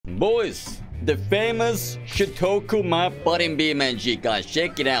Boys, the famous Shutoku map but in BeamNG, guys,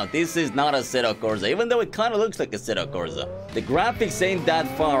 check it out. This is not a Assetto Corsa, even though it kind of looks like a Assetto Corsa. The graphics ain't that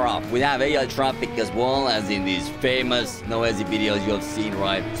far off. We have AI traffic as well, as in these famous noisy videos you have seen,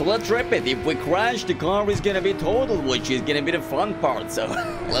 right? So let's rip it. If we crash, the car is gonna be totaled, which is gonna be the fun part. So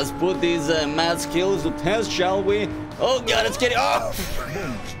let's put these mad skills to test, shall we? Oh god, it's getting off.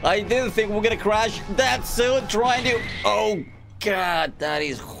 I didn't think we're gonna crash that soon. Trying to... Oh god, that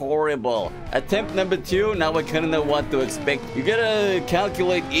is horrible. Attempt number 2. Now I kind of know what to expect. You gotta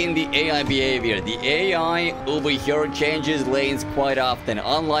calculate in the AI behavior. The AI over here changes lanes quite often,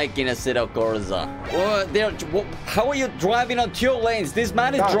 unlike in a Assetto Corsa. How are you driving on 2 lanes? This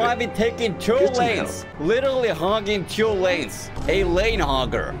man is driving, taking 2 lanes. Literally hogging 2 lanes. A lane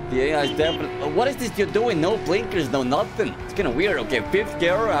hogger. The AI is definitely... What is this you're doing? No blinkers, no nothing. It's kind of weird. Okay, 5th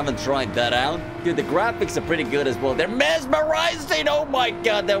gear. I haven't tried that out. Dude, the graphics are pretty good as well. They're mesmerizing. Oh my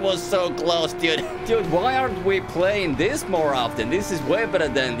god, that was so close, dude. Dude, why aren't we playing this more often? This is way better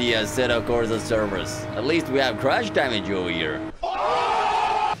than the Assetto Corsa servers. At least we have crash damage over here.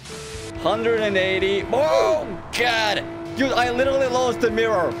 180. Oh god. Dude, I literally lost the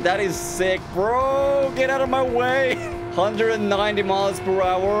mirror. That is sick, bro. Get out of my way. 190 miles per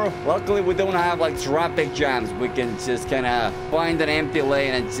hour. Luckily, we don't have like traffic jams. We can just kind of find an empty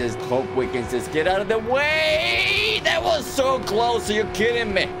lane and just hope we can just get out of the way. That was so close. Are you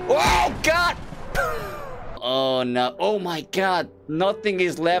kidding me? Oh, God. Oh, no. Oh, my God. Nothing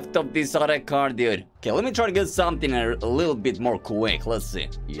is left of this other car, dude. Okay, let me try to get something a little bit more quick. Let's see.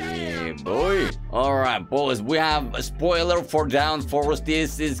 Yeah, boy. All right, boys. We have a spoiler for downforce.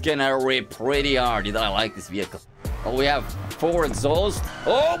 This is gonna rip pretty hard. Dude, I like this vehicle. Oh, we have 4 exhaust.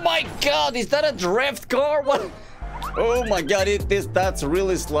 Oh my god, is that a drift car? What? Oh my god, that's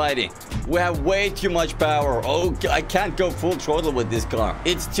really sliding. We have way too much power. Oh, I can't go full throttle with this car.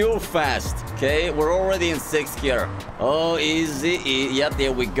 It's too fast. Okay, we're already in 6th gear. Oh, easy. Yep,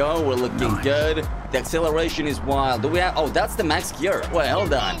 there we go. We're looking good. The acceleration is wild. Do we have... Oh, that's the max gear. Wait,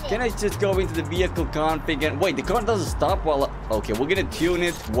 hold on. Can I just go into the vehicle config and... Wait, the car doesn't stop while... Okay, we're gonna tune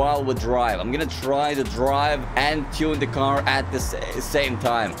it while we drive. I'm gonna try to drive and tune the car at the same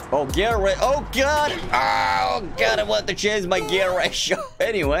time. Oh, gear ratio. Oh, God. Oh, God, I want to change my gear ratio.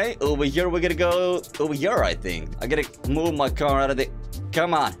 Anyway, over here, we're gonna go... Over here, I think. I gotta move my car out of the...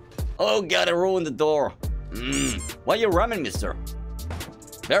 Come on. Oh, God, I ruined the door. Why are you ramming me, sir?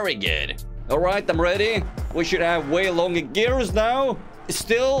 Very good. Alright, I'm ready. We should have way longer gears now. It's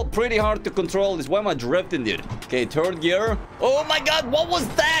still pretty hard to control this. Why am I drifting, dude? Okay, 3rd gear. Oh my god, what was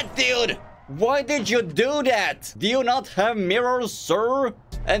that, dude? Why did you do that? Do you not have mirrors, sir?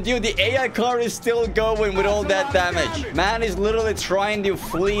 And dude, the AI car is still going with all that damage. Man is literally trying to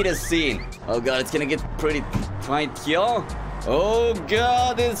flee the scene. Oh god, it's gonna get pretty tight here. Oh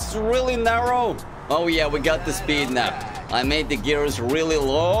god, it's really narrow. Oh yeah, we got the speed now. I made the gears really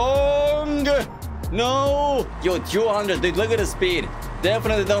long. No. Yo, 200, dude, look at the speed.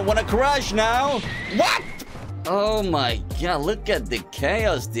 Definitely don't want to crash now. What? Oh my god, look at the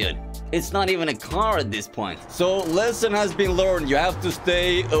chaos, dude. It's not even a car at this point. So, lesson has been learned. You have to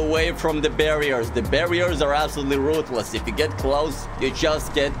stay away from the barriers. The barriers are absolutely ruthless. If you get close, you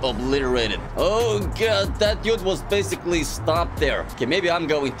just get obliterated. Oh god, that dude was basically stopped there. Okay, maybe I'm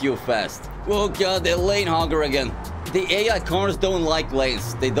going too fast. Oh god, the lane hogger again. The AI cars don't like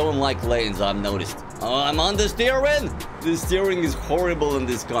lanes. They don't like lanes, I've noticed. Oh, I'm on the steering. The steering is horrible in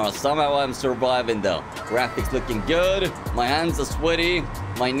this car. Somehow I'm surviving though. Graphics looking good. My hands are sweaty.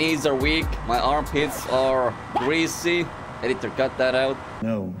 My knees are weak. My armpits are greasy. Editor, cut that out.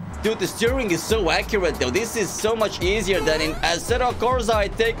 No. Dude, the steering is so accurate though. This is so much easier than in Assetto Corsa. I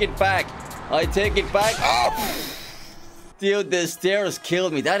take it back. I take it back. Oh! Dude, the stairs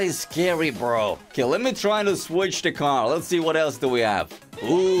killed me. That is scary, bro. Okay, let me try to switch the car. Let's see what else do we have.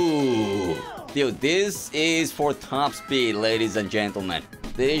 Ooh. Dude, this is for top speed, ladies and gentlemen.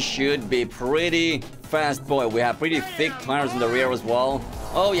 This should be pretty fast, boy. We have pretty thick tires in the rear as well.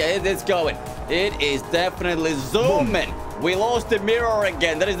 Oh, yeah, it's going. It is definitely zooming. We lost the mirror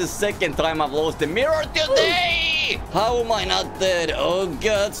again. That is the 2nd time I've lost the mirror today. How am I not dead? Oh,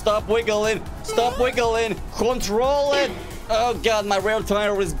 God, stop wiggling. Stop wiggling. Control it. Oh, God, my rear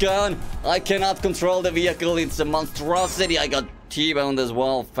tire is gone. I cannot control the vehicle. It's a monstrosity. I got T-boned as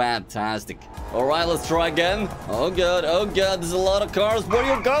well. Fantastic. All right, let's try again. Oh, God. Oh, God. There's a lot of cars. Where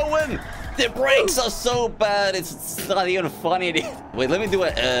are you going? The brakes are so bad. It's not even funny. Wait, let me do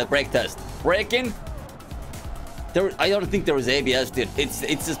a brake test. Braking. I don't think there is ABS, dude.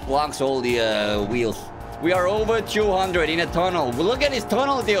 It just blocks all the wheels. We are over 200 in a tunnel. Well, look at this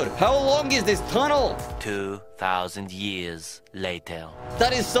tunnel, dude. How long is this tunnel? 2,000 2,000 years later.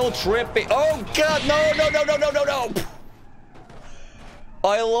 That is so trippy. Oh god, no, no, no, no, no, no, no.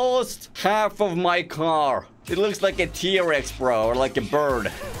 I lost half of my car. It looks like a T-Rex, bro, or like a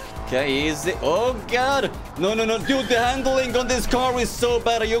bird. Okay, easy. Oh god. No, no, no, dude, the handling on this car is so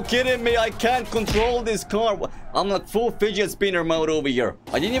bad. Are you kidding me? I can't control this car. I'm like full fidget spinner mode over here.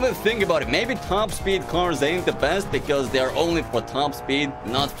 I didn't even think about it. Maybe top speed cars ain't the best because they're only for top speed,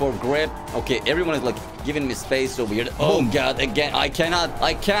 not for grip. Okay, everyone is like giving me space over here. Oh god, again, I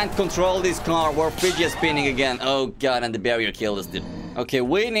can't control this car. We're fidget spinning again. Oh god, and the barrier killed us, dude. Okay,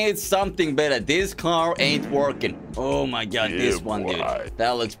 we need something better. This car ain't working. Oh my god, this one, dude.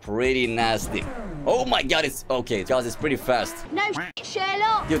 That looks pretty nasty. Oh my god, it's okay, guys, it's pretty fast. No shit,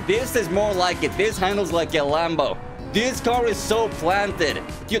 Sherlock. Dude, this is more like it. This handles like a Lambo. This car is so planted.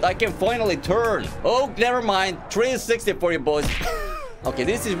 Dude, I can finally turn. Oh, never mind. 360 for you, boys. Okay,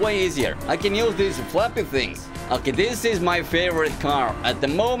 this is way easier. I can use these flappy things. Okay, this is my favorite car at the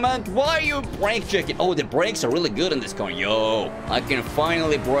moment. Why are you brake checking? Oh, the brakes are really good in this car. Yo, I can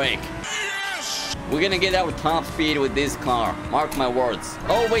finally brake. We're gonna get our top speed with this car. Mark my words.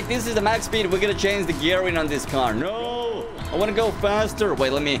 Oh, wait, this is the max speed. We're gonna change the gearing on this car. No, I wanna go faster.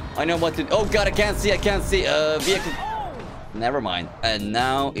 Wait, I know what to... Oh, God, I can't see. Vehicle... Never mind. And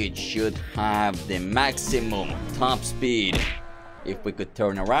now it should have the maximum top speed. If we could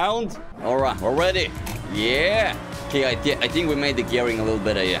turn around. All right, we're ready. Yeah. Okay, I think we made the gearing a little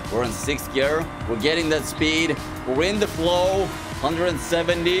better. Yeah, we're in 6th gear. We're getting that speed. We're in the flow.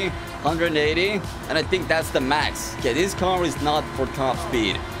 170, 180, and I think that's the max. Okay, this car is not for top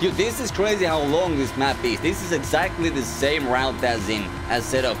speed. Dude, this is crazy how long this map is. This is exactly the same route as in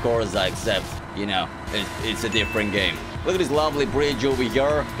Assetto Corsa, except, you know, it's a different game. Look at this lovely bridge over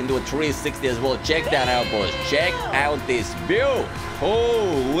here. Can do a 360 as well. Check that out, boys. Check out this view.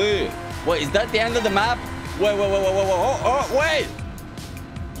 Holy. Wait, is that the end of the map? Wait. Wait.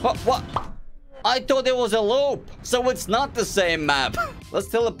 What? I thought it was a loop. So it's not the same map. Let's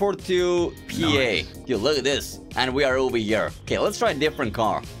teleport to PA. Nice. Dude, look at this. And we are over here. Okay, let's try a different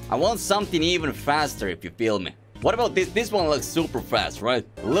car. I want something even faster, if you feel me. What about this? This one looks super fast, right?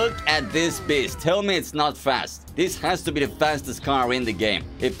 Look at this beast. Tell me it's not fast. This has to be the fastest car in the game.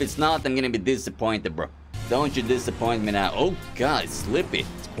 If it's not, I'm gonna be disappointed, bro. Don't you disappoint me now. Oh, God, it's slippy.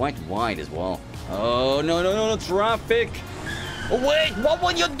 It's quite wide as well. Oh, no, traffic. Oh, wait, what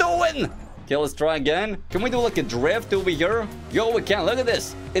were you doing? Okay, let's try again. Can we do like a drift over here? Yo, we can. Look at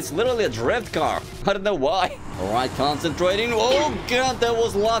this. It's literally a drift car. I don't know why. All right, concentrating. Oh, God, that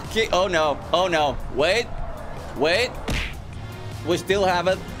was lucky. Oh, no. Wait. We still have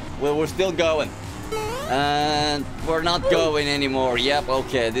it. We're still going. And we're not going anymore. Yep,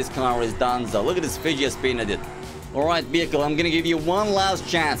 okay, this car is done. So look at this fidget spinner, dude. All right, vehicle, I'm gonna give you one last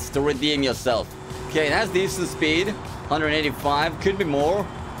chance to redeem yourself. Okay, that's decent speed. 185, could be more.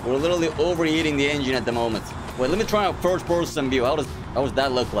 We're literally overheating the engine at the moment. Wait, let me try a first-person view. How does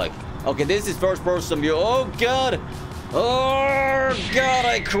that look like? Okay, this is first-person view. Oh, God. Oh, God,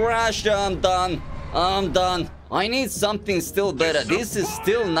 I crashed. I'm done. I need something still better. This is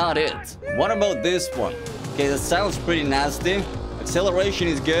still not it. What about this one? Okay, that sounds pretty nasty. Acceleration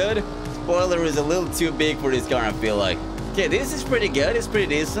is good. Spoiler is a little too big for this car, I feel like. Okay, this is pretty good. It's pretty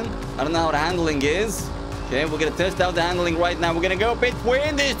decent. I don't know how the handling is. Okay, we're gonna test out the handling right now. We're gonna go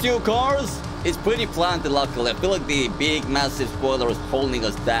between these two cars. It's pretty planted, luckily. I feel like the big, massive spoiler is holding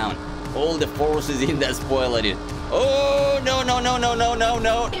us down. All the forces in that spoiler, dude. Oh, no.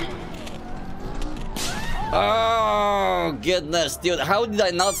 Oh, goodness, dude. How did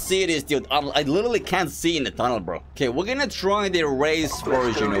I not see this, dude? I literally can't see in the tunnel, bro. Okay, we're gonna try the race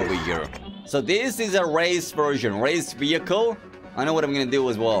version over here. So this is a race version. Race vehicle. I know what I'm gonna do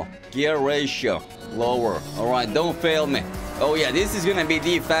as well. Gear ratio. Lower. Alright, don't fail me. Oh, yeah, this is gonna be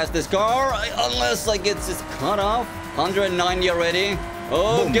the fastest car. Unless I get this cut off. 190 already.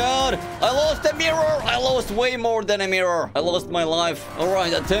 Oh, boom. God, I lost a mirror. I lost way more than a mirror. I lost my life. All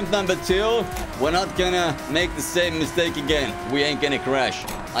right, attempt number 2. We're not gonna make the same mistake again. We ain't gonna crash.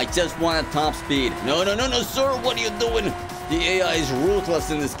 I just want a top speed. No, sir, what are you doing? The AI is ruthless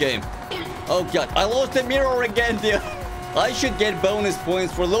in this game. Oh, God, I lost a mirror again, dude. I should get bonus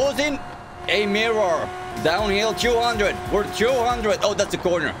points for losing a mirror. Downhill 200. We're 200. Oh, that's a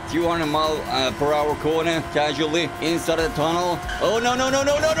corner. 200 mile per hour corner. Casually inside of the tunnel. Oh, no.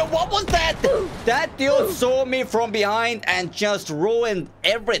 What was that? That dude saw me from behind and just ruined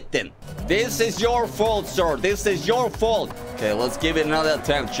everything. This is your fault, sir. This is your fault. Okay, let's give it another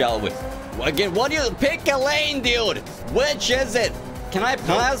attempt, shall we? Again, what do you... Pick a lane, dude. Which is it? Can I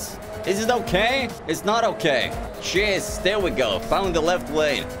pass? Is it okay? It's not okay. Jeez, there we go. Found the left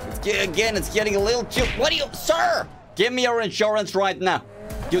lane. It's again, it's getting a little too... What are you... Sir! Give me your insurance right now.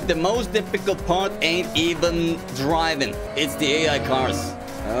 Dude, the most difficult part ain't even driving. It's the AI cars.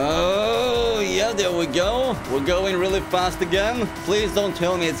 Oh, yeah, there we go. We're going really fast again. Please don't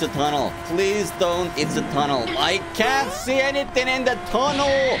tell me it's a tunnel. Please don't. It's a tunnel. I can't see anything in the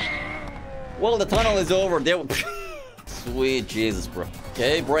tunnel. Well, the tunnel is over. There. Sweet Jesus, bro.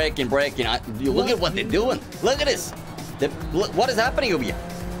 Okay, braking. Look at what they're doing. Look at this. What is happening over here?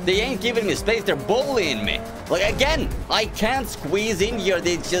 They ain't giving me space. They're bullying me. Like, again, I can't squeeze in here.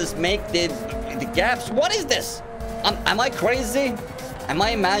 They just make the gaps. What is this? Am I crazy? Am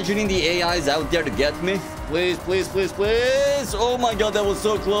I imagining the AIs out there to get me? Please. Oh my god, that was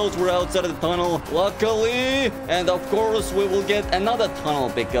so close. We're outside of the tunnel. Luckily. And of course, we will get another tunnel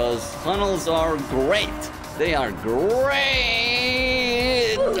because tunnels are great. They are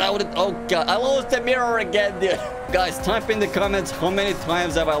great. Oh god, I lost the mirror again, dude. Guys, type in the comments how many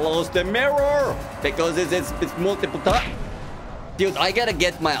times have I lost the mirror? Because it's multiple times. Dude, I gotta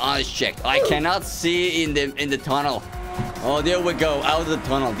get my eyes checked. I cannot see in the tunnel. Oh, there we go, out of the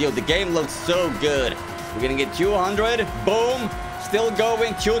tunnel. Dude, the game looks so good. We're gonna get 200. Boom. Still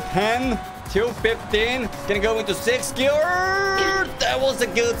going. 210. 215. Gonna go into 6th gear. That was a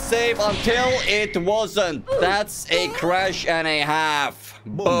good save until it wasn't. That's a crash and a half.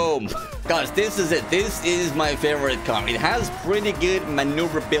 Boom. Guys, this is it. This is my favorite car. It has pretty good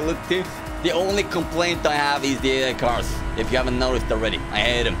maneuverability. The only complaint I have is the AI cars. If you haven't noticed already, I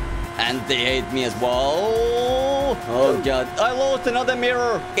hate them. And they hate me as well. Oh god, I lost another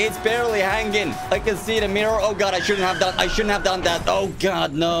mirror. It's barely hanging. I can see the mirror. Oh god, I shouldn't have done that. Oh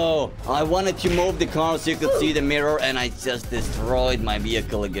god, no. I wanted to move the car so you could see the mirror, and I just destroyed my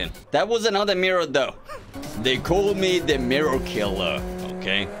vehicle again. That was another mirror though. They call me the mirror killer.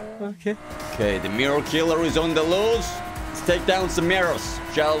 Okay, the mirror killer is on the loose. Let's take down some mirrors,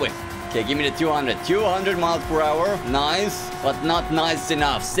 shall we? Okay, give me the 200. 200 miles per hour. Nice, but not nice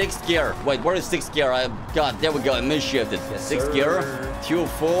enough. 6th gear. Wait, where is 6th gear? God, there we go. I misshifted. 6th gear. 2-4.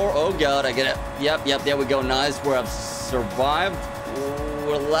 Oh, God, I get it. Yep, there we go. Nice. We have survived.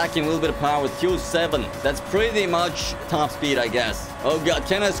 We're lacking a little bit of power. 2-7. That's pretty much top speed, I guess. Oh, God,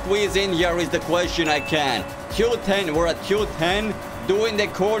 can I squeeze in here is the question. I can. 210. We're at 210. Doing the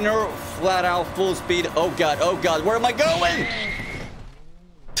corner. Flat out, full speed. Oh, God. Where am I going?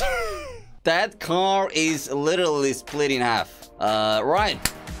 That car is literally split in half. Right.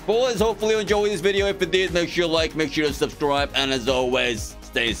 Boys, hopefully you enjoyed this video. If you did, make sure you like, make sure to subscribe. And as always,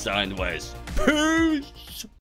 stay sideways. Peace.